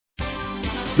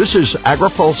This is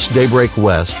AgriPulse Daybreak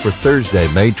West for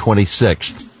Thursday, May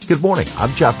 26th. Good morning. I'm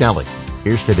Jeff Nally.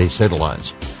 Here's today's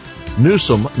headlines.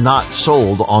 Newsom not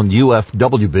sold on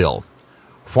UFW bill.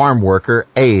 Farm worker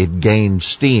aid gains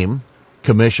steam.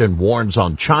 Commission warns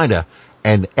on China.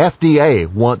 And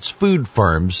FDA wants food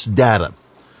firms' data.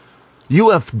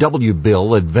 UFW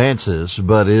bill advances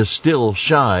but is still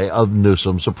shy of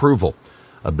Newsom's approval.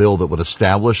 A bill that would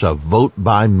establish a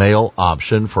vote-by-mail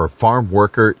option for farm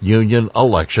worker union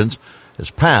elections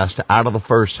is passed out of the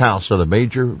first house in a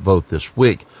major vote this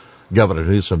week. Governor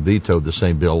Newsom vetoed the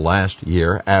same bill last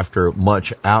year after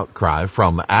much outcry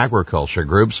from agriculture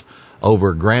groups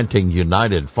over granting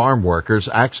United Farm Workers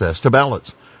access to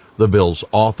ballots. The bill's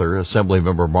author,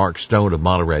 Assemblymember Mark Stone of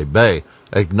Monterey Bay,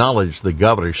 acknowledged the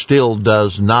governor still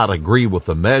does not agree with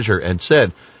the measure and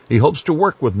said he hopes to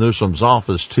work with Newsom's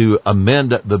office to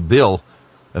amend the bill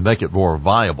and make it more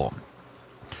viable.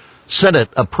 Senate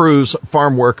approves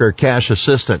farm worker cash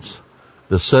assistance.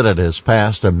 The Senate has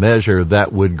passed a measure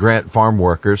that would grant farm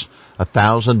workers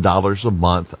 $1,000 a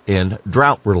month in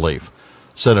drought relief.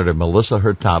 Senator Melissa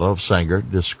Hurtado of Sanger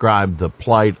described the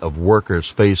plight of workers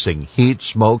facing heat,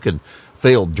 smoke, and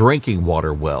failed drinking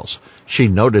water wells. She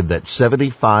noted that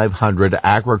 7,500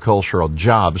 agricultural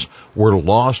jobs were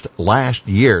lost last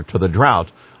year to the drought,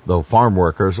 though farm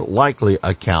workers likely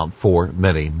account for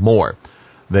many more.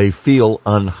 They feel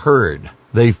unheard.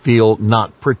 They feel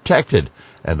not protected,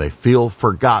 and they feel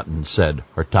forgotten, said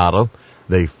Hurtado.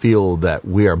 They feel that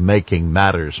we are making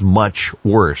matters much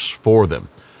worse for them.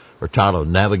 Hurtado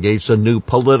navigates a new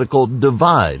political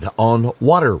divide on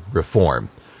water reform.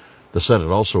 The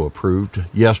Senate also approved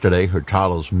yesterday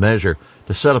Hurtado's measure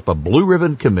to set up a blue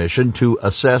ribbon commission to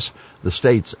assess the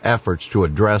state's efforts to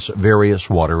address various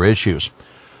water issues.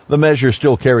 The measure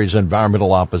still carries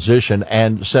environmental opposition,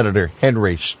 and Senator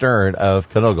Henry Stern of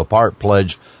Canoga Park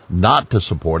pledged not to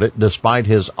support it, despite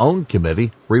his own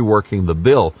committee reworking the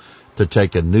bill to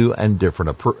take a new and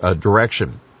different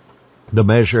direction. The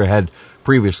measure had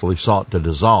previously sought to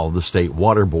dissolve the state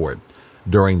water board.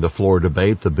 During the floor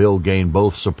debate, the bill gained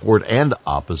both support and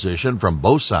opposition from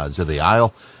both sides of the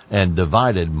aisle and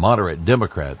divided moderate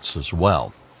Democrats as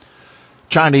well.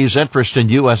 Chinese interest in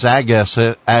U.S. ag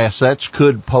assets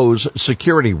could pose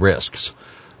security risks.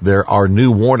 There are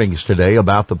new warnings today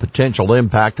about the potential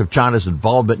impact of China's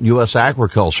involvement in U.S.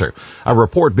 agriculture. A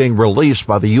report being released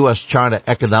by the U.S.-China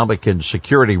Economic and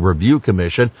Security Review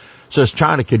Commission says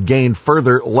China could gain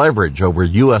further leverage over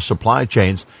U.S. supply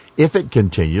chains if it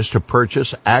continues to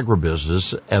purchase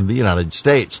agribusiness in the United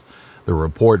States. The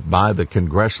report by the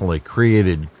congressionally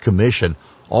created commission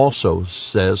also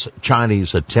says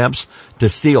Chinese attempts to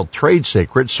steal trade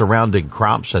secrets surrounding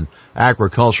crops and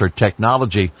agriculture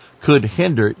technology could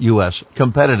hinder U.S.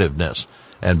 competitiveness.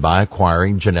 And by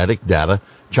acquiring genetic data,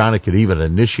 China could even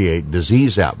initiate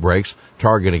disease outbreaks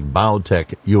targeting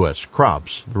biotech U.S.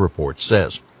 crops, the report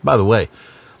says. By the way,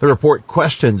 the report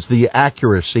questions the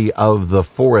accuracy of the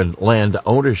foreign land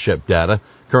ownership data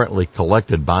currently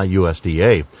collected by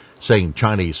USDA, saying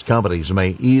Chinese companies may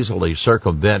easily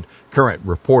circumvent current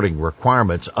reporting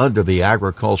requirements under the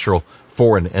Agricultural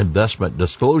Foreign Investment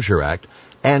Disclosure Act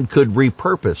and could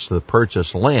repurpose the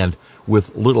purchased land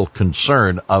with little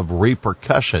concern of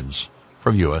repercussions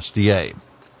from USDA.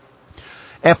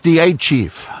 FDA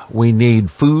chief, we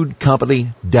need food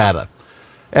company data.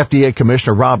 FDA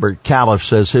Commissioner Robert Califf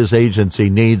says his agency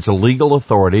needs a legal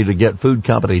authority to get food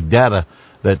company data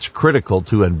that's critical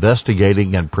to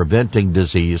investigating and preventing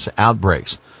disease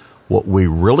outbreaks. What we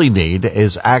really need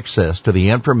is access to the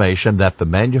information that the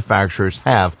manufacturers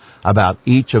have about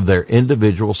each of their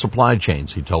individual supply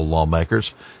chains, he told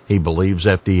lawmakers. He believes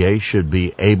FDA should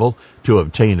be able to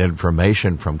obtain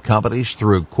information from companies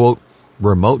through, quote,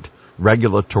 remote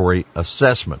regulatory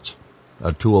assessments,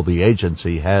 a tool the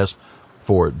agency has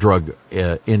for drug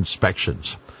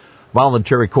inspections.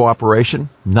 Voluntary cooperation,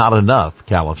 not enough,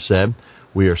 Califf said.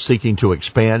 We are seeking to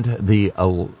expand the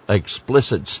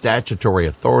explicit statutory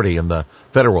authority in the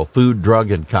Federal Food,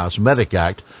 Drug, and Cosmetic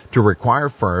Act to require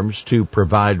firms to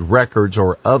provide records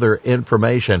or other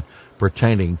information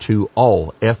pertaining to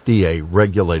all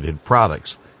FDA-regulated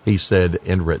products, he said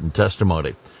in written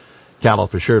testimony.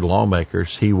 Califf assured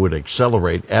lawmakers he would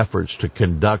accelerate efforts to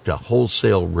conduct a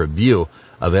wholesale review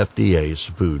of FDA's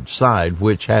food side,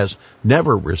 which has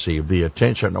never received the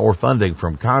attention or funding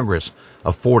from Congress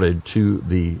afforded to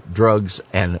the drugs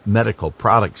and medical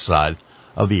products side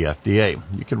of the FDA.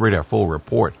 You can read our full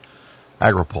report,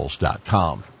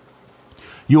 agripulse.com.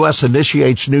 U.S.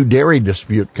 initiates new dairy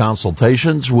dispute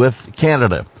consultations with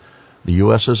Canada. The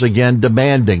U.S. is again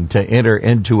demanding to enter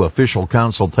into official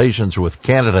consultations with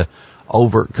Canada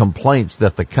over complaints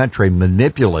that the country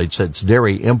manipulates its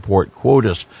dairy import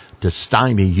quotas to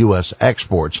stymie U.S.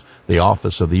 exports, the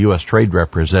Office of the U.S. Trade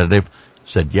Representative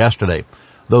said yesterday.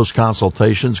 Those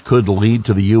consultations could lead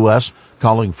to the U.S.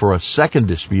 calling for a second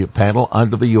dispute panel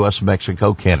under the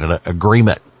U.S.-Mexico-Canada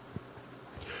agreement.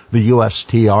 The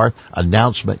USTR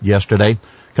announcement yesterday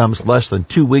comes less than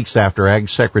 2 weeks after Ag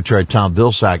Secretary Tom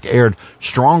Vilsack aired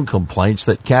strong complaints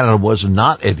that Canada was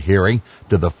not adhering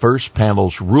to the first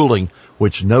panel's ruling,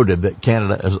 which noted that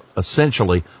Canada has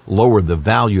essentially lowered the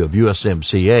value of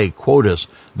USMCA quotas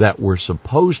that were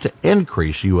supposed to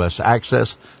increase U.S.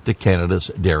 access to Canada's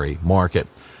dairy market.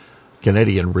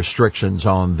 Canadian restrictions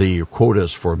on the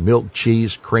quotas for milk,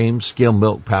 cheese, cream, skim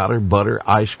milk powder, butter,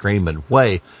 ice cream, and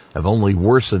whey have only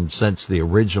worsened since the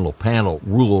original panel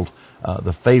ruled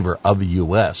the favor of the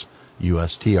U.S.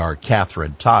 USTR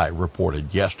Catherine Tai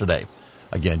reported yesterday.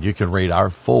 Again, you can read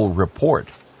our full report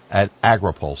at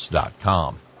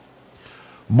agripulse.com.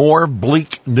 More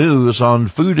bleak news on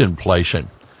food inflation.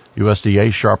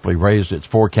 USDA sharply raised its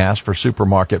forecast for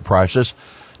supermarket prices,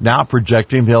 now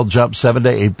projecting they'll jump 7 to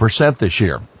 8% this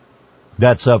year.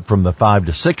 That's up from the 5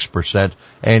 to 6%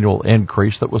 annual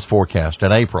increase that was forecast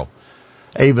in April.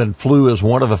 Avian flu is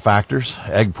one of the factors.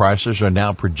 Egg prices are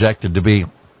now projected to be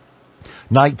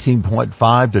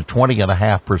 19.5 to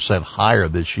 20.5% higher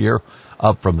this year,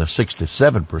 up from the 6 to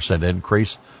 7%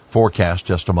 increase forecast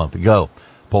just a month ago.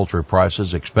 Poultry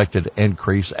prices expected to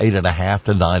increase 8.5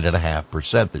 to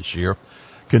 9.5% this year.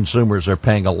 Consumers are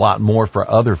paying a lot more for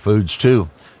other foods too.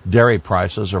 Dairy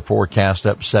prices are forecast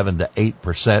up 7 to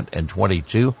 8% in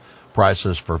 22.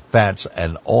 Prices for fats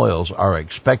and oils are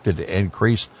expected to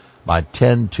increase by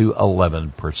 10 to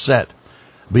 11%.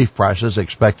 Beef prices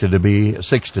expected to be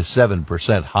 6 to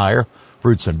 7% higher.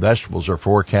 Fruits and vegetables are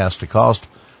forecast to cost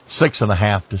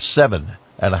 6.5 to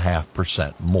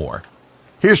 7.5% more.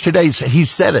 Here's today's He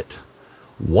Said It.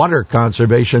 Water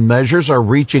conservation measures are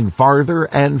reaching farther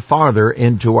and farther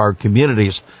into our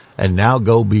communities and now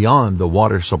go beyond the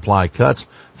water supply cuts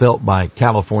felt by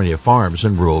California farms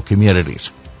and rural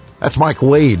communities. That's Mike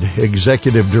Wade,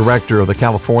 Executive Director of the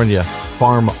California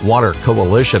Farm Water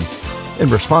Coalition, in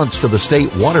response to the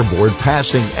State Water Board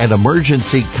passing an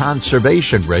emergency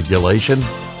conservation regulation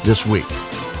this week.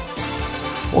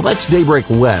 Well, that's Daybreak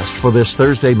West for this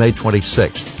Thursday, May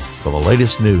 26th. For the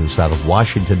latest news out of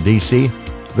Washington, D.C.,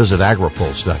 visit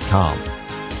agripulse.com.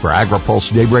 For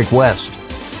AgriPulse Daybreak West,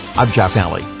 I'm Jeff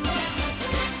Alley.